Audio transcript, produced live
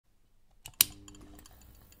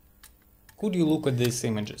Could you look at these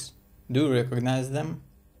images? Do you recognize them?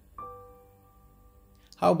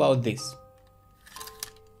 How about this?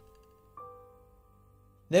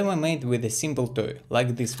 They were made with a simple toy,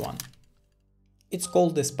 like this one. It's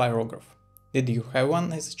called a Spirograph. Did you have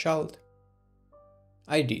one as a child?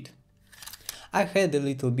 I did. I had a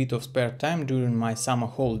little bit of spare time during my summer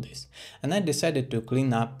holidays, and I decided to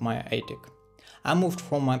clean up my attic. I moved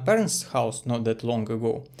from my parents' house not that long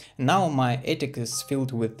ago, and now my attic is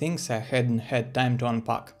filled with things I hadn't had time to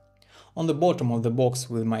unpack. On the bottom of the box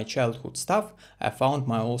with my childhood stuff, I found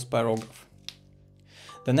my old Spirograph.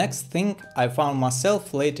 The next thing, I found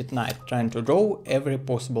myself late at night trying to draw every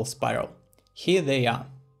possible spiral. Here they are.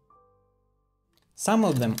 Some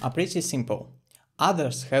of them are pretty simple,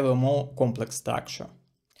 others have a more complex structure.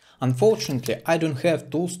 Unfortunately, I don't have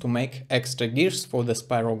tools to make extra gears for the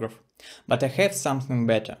Spirograph, but I have something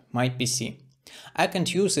better, my PC. I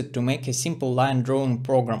can't use it to make a simple line drawing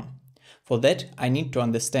program. For that, I need to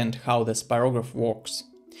understand how the Spirograph works.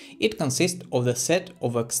 It consists of the set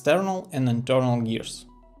of external and internal gears.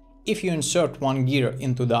 If you insert one gear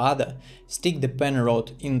into the other, stick the pen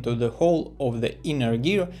rod into the hole of the inner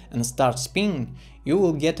gear and start spinning, you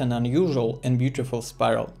will get an unusual and beautiful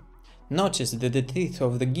spiral. Notice that the teeth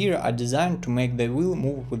of the gear are designed to make the wheel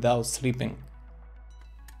move without slipping.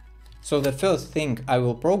 So the first thing I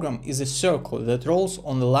will program is a circle that rolls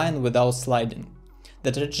on the line without sliding.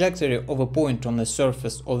 The trajectory of a point on the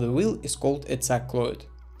surface of the wheel is called a cycloid.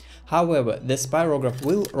 However, the Spirograph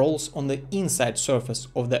wheel rolls on the inside surface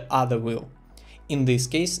of the other wheel. In this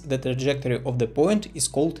case, the trajectory of the point is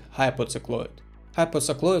called hypocycloid.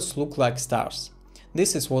 Hypocycloids look like stars.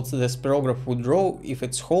 This is what the Spirograph would draw if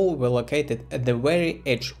its hole were located at the very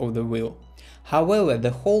edge of the wheel. However,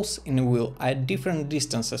 the holes in the wheel are at different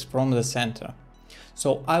distances from the center.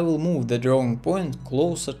 So I will move the drawing point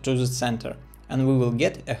closer to the center, and we will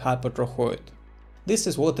get a hypotrachoid. This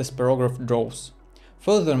is what the Spirograph draws.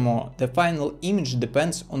 Furthermore, the final image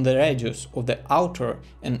depends on the radius of the outer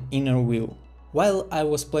and inner wheel. While I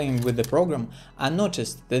was playing with the program, I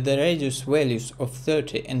noticed that the radius values of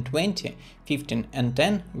 30 and 20, 15 and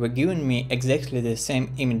 10 were giving me exactly the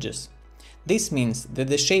same images. This means that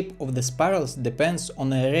the shape of the spirals depends on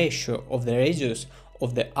the ratio of the radius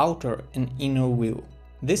of the outer and inner wheel.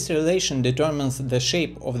 This relation determines the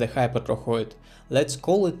shape of the hypotrachoid. Let's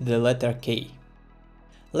call it the letter K.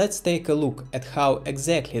 Let's take a look at how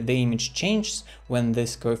exactly the image changes when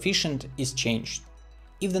this coefficient is changed.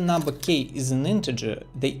 If the number k is an integer,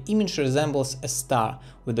 the image resembles a star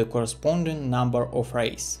with the corresponding number of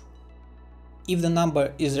rays. If the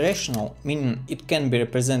number is rational, meaning it can be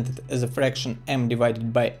represented as a fraction m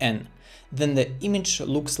divided by n, then the image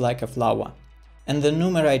looks like a flower, and the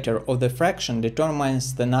numerator of the fraction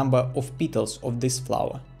determines the number of petals of this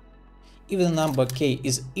flower. If the number k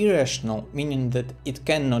is irrational, meaning that it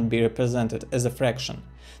cannot be represented as a fraction,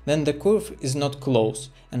 then the curve is not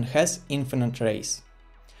closed and has infinite rays.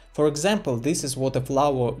 For example, this is what a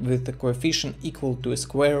flower with a coefficient equal to a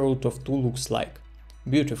square root of 2 looks like.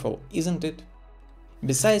 Beautiful, isn't it?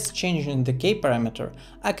 Besides changing the k parameter,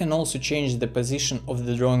 I can also change the position of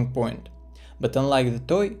the drawing point. But unlike the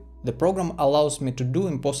toy, the program allows me to do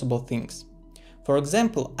impossible things. For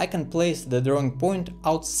example, I can place the drawing point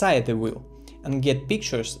outside the wheel and get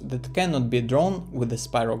pictures that cannot be drawn with the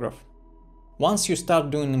Spirograph. Once you start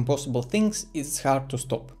doing impossible things, it's hard to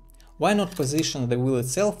stop. Why not position the wheel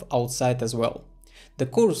itself outside as well? The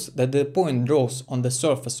curves that the point draws on the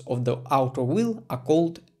surface of the outer wheel are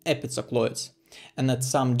called epicycloids, and at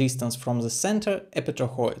some distance from the center,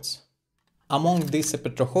 epitrachoids. Among these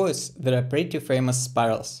epitrachoids there are pretty famous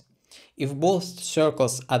spirals. If both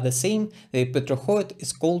circles are the same, the epitrachoid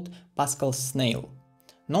is called Pascal's snail,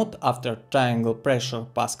 not after triangle pressure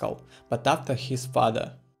Pascal, but after his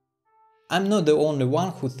father. I'm not the only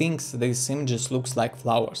one who thinks these images looks like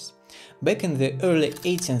flowers. Back in the early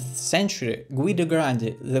 18th century, Guido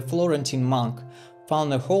Grandi, the Florentine monk,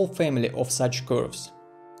 found a whole family of such curves.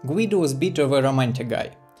 Guido was a bit of a romantic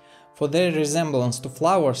guy. For their resemblance to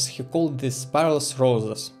flowers, he called these spirals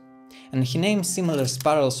roses, and he named similar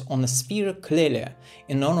spirals on a sphere Clelia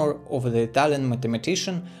in honor of the Italian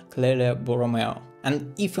mathematician Clelia Borromeo.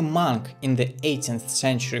 And if a monk in the 18th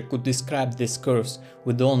century could describe these curves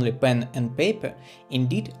with only pen and paper,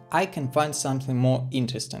 indeed I can find something more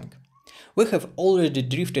interesting. We have already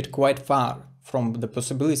drifted quite far from the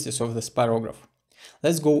possibilities of the Spirograph.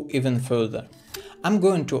 Let's go even further. I'm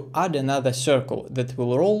going to add another circle that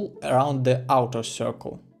will roll around the outer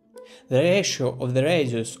circle. The ratio of the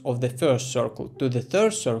radius of the first circle to the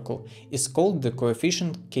third circle is called the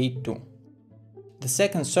coefficient K2. The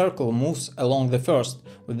second circle moves along the first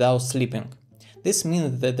without slipping. This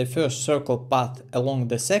means that the first circle path along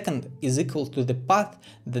the second is equal to the path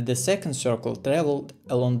that the second circle traveled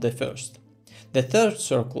along the first. The third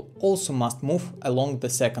circle also must move along the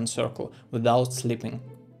second circle without slipping.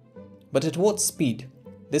 But at what speed?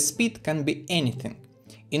 The speed can be anything.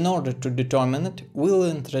 In order to determine it, we will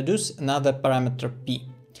introduce another parameter p.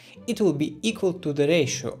 It will be equal to the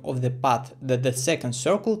ratio of the path that the second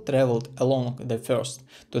circle traveled along the first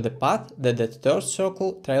to the path that the third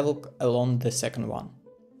circle traveled along the second one.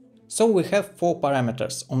 So we have four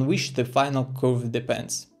parameters on which the final curve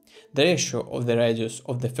depends: the ratio of the radius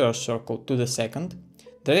of the first circle to the second,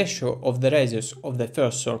 the ratio of the radius of the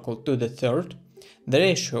first circle to the third, the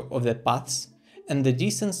ratio of the paths, and the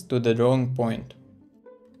distance to the drawing point.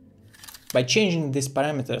 By changing these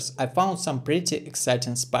parameters, I found some pretty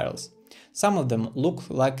exciting spirals. Some of them look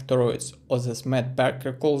like toroids, or as Matt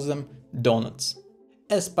Parker calls them, donuts.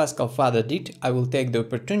 As Pascal Fada did, I will take the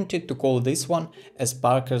opportunity to call this one as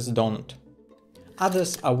Parker's donut.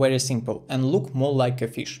 Others are very simple and look more like a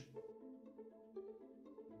fish.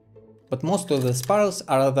 But most of the spirals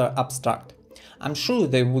are rather abstract. I'm sure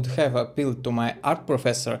they would have appealed to my art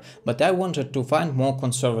professor, but I wanted to find more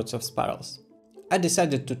conservative spirals. I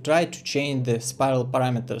decided to try to change the spiral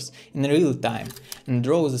parameters in real time and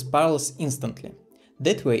draw the spirals instantly.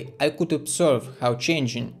 That way I could observe how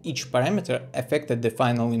changing each parameter affected the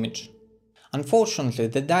final image. Unfortunately,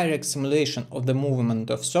 the direct simulation of the movement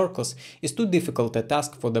of circles is too difficult a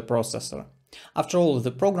task for the processor. After all,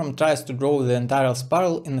 the program tries to draw the entire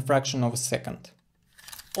spiral in a fraction of a second.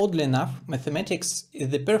 Oddly enough, mathematics is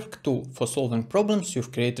the perfect tool for solving problems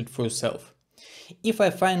you've created for yourself. If I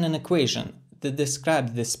find an equation that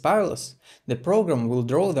describes the spirals, the program will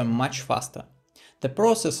draw them much faster. The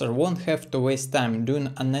processor won't have to waste time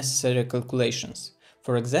doing unnecessary calculations,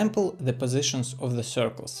 for example, the positions of the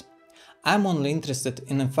circles. I'm only interested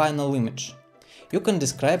in a final image. You can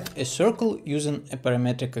describe a circle using a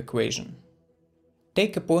parametric equation.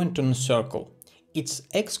 Take a point on a circle. Its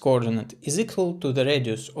x-coordinate is equal to the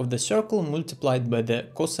radius of the circle multiplied by the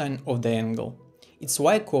cosine of the angle. Its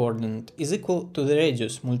y-coordinate is equal to the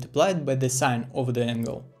radius multiplied by the sine of the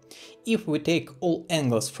angle. If we take all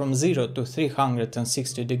angles from 0 to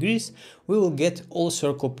 360 degrees, we will get all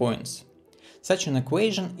circle points. Such an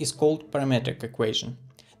equation is called parametric equation.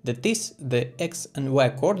 That is, the x and y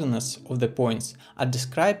coordinates of the points are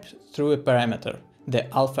described through a parameter,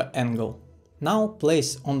 the alpha angle. Now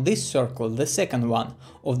place on this circle the second one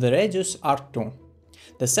of the radius r2.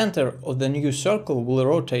 The center of the new circle will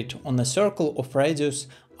rotate on a circle of radius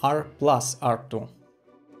r plus r2.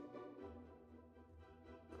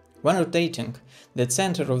 When rotating, the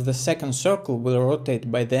center of the second circle will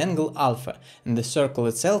rotate by the angle alpha and the circle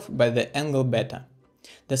itself by the angle beta.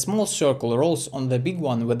 The small circle rolls on the big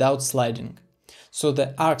one without sliding, so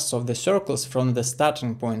the arcs of the circles from the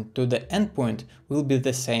starting point to the end point will be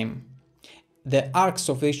the same. The arcs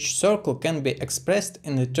of each circle can be expressed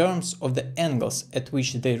in the terms of the angles at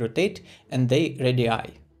which they rotate and their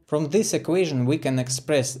radii. From this equation we can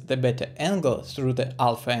express the beta angle through the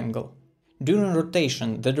alpha angle. During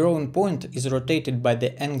rotation, the drawing point is rotated by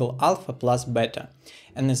the angle alpha plus beta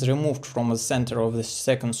and is removed from the center of the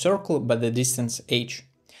second circle by the distance h.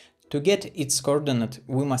 To get its coordinate,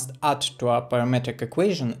 we must add to our parametric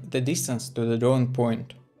equation the distance to the drawing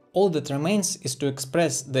point. All that remains is to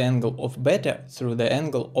express the angle of beta through the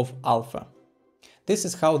angle of alpha. This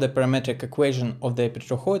is how the parametric equation of the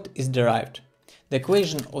epitrochoid is derived. The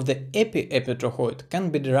equation of the epi-epitrochoid can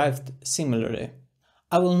be derived similarly.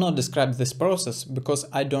 I will not describe this process because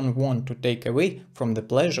I don't want to take away from the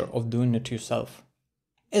pleasure of doing it yourself.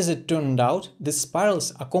 As it turned out, these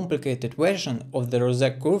spirals are a complicated version of the rose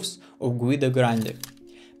curves of Guido Grandi.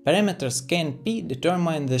 Parameters k and p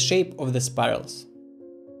determine the shape of the spirals.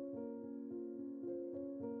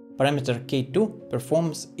 Parameter k2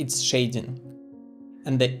 performs its shading,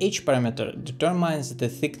 and the h parameter determines the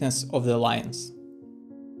thickness of the lines.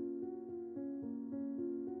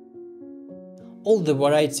 All the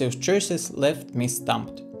variety of choices left me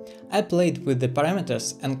stumped. I played with the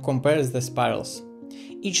parameters and compared the spirals.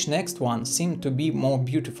 Each next one seemed to be more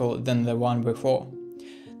beautiful than the one before.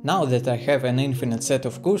 Now that I have an infinite set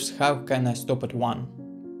of curves, how can I stop at one?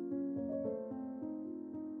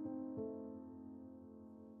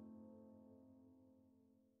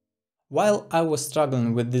 While I was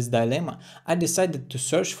struggling with this dilemma, I decided to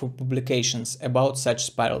search for publications about such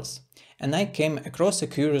spirals, and I came across a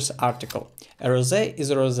curious article, "A Rose is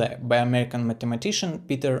a Rose" by American mathematician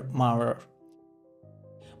Peter Maurer.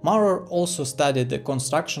 Maurer also studied the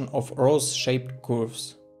construction of rose-shaped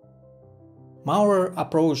curves. Maurer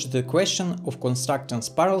approached the question of constructing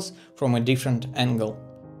spirals from a different angle.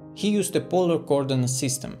 He used a polar coordinate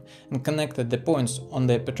system and connected the points on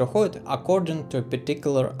the tetrahedron according to a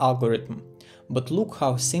particular algorithm, but look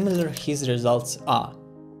how similar his results are.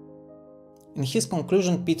 In his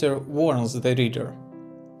conclusion, Peter warns the reader.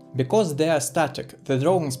 Because they are static, the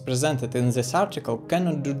drawings presented in this article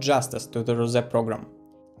cannot do justice to the Rose program.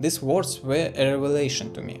 These words were a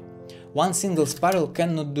revelation to me. One single spiral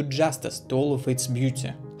cannot do justice to all of its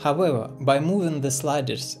beauty. However, by moving the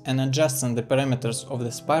sliders and adjusting the parameters of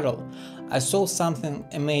the spiral, I saw something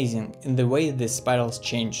amazing in the way the spirals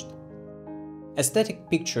changed. A static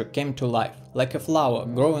picture came to life, like a flower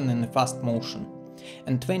growing in fast motion.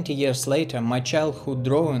 And 20 years later, my childhood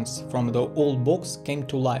drawings from the old box came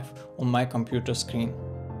to life on my computer screen.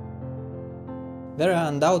 There are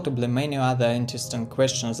undoubtedly many other interesting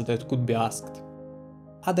questions that could be asked.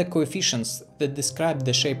 Are there coefficients that describe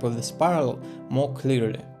the shape of the spiral more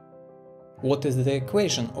clearly? What is the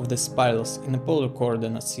equation of the spirals in a polar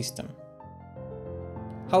coordinate system?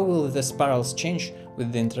 How will the spirals change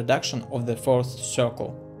with the introduction of the fourth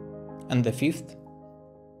circle? And the fifth?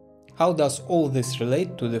 How does all this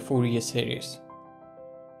relate to the Fourier series?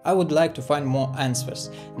 I would like to find more answers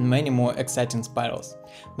and many more exciting spirals,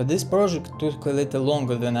 but this project took a little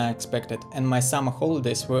longer than I expected and my summer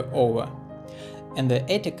holidays were over. And the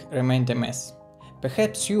attic remained a mess.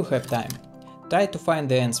 Perhaps you have time. Try to find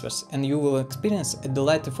the answers and you will experience a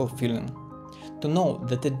delightful feeling. To know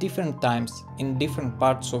that at different times, in different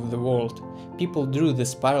parts of the world, people drew the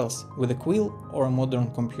spirals with a quill or a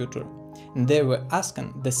modern computer, and they were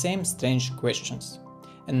asking the same strange questions,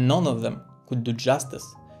 and none of them could do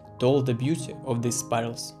justice to all the beauty of these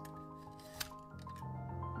spirals.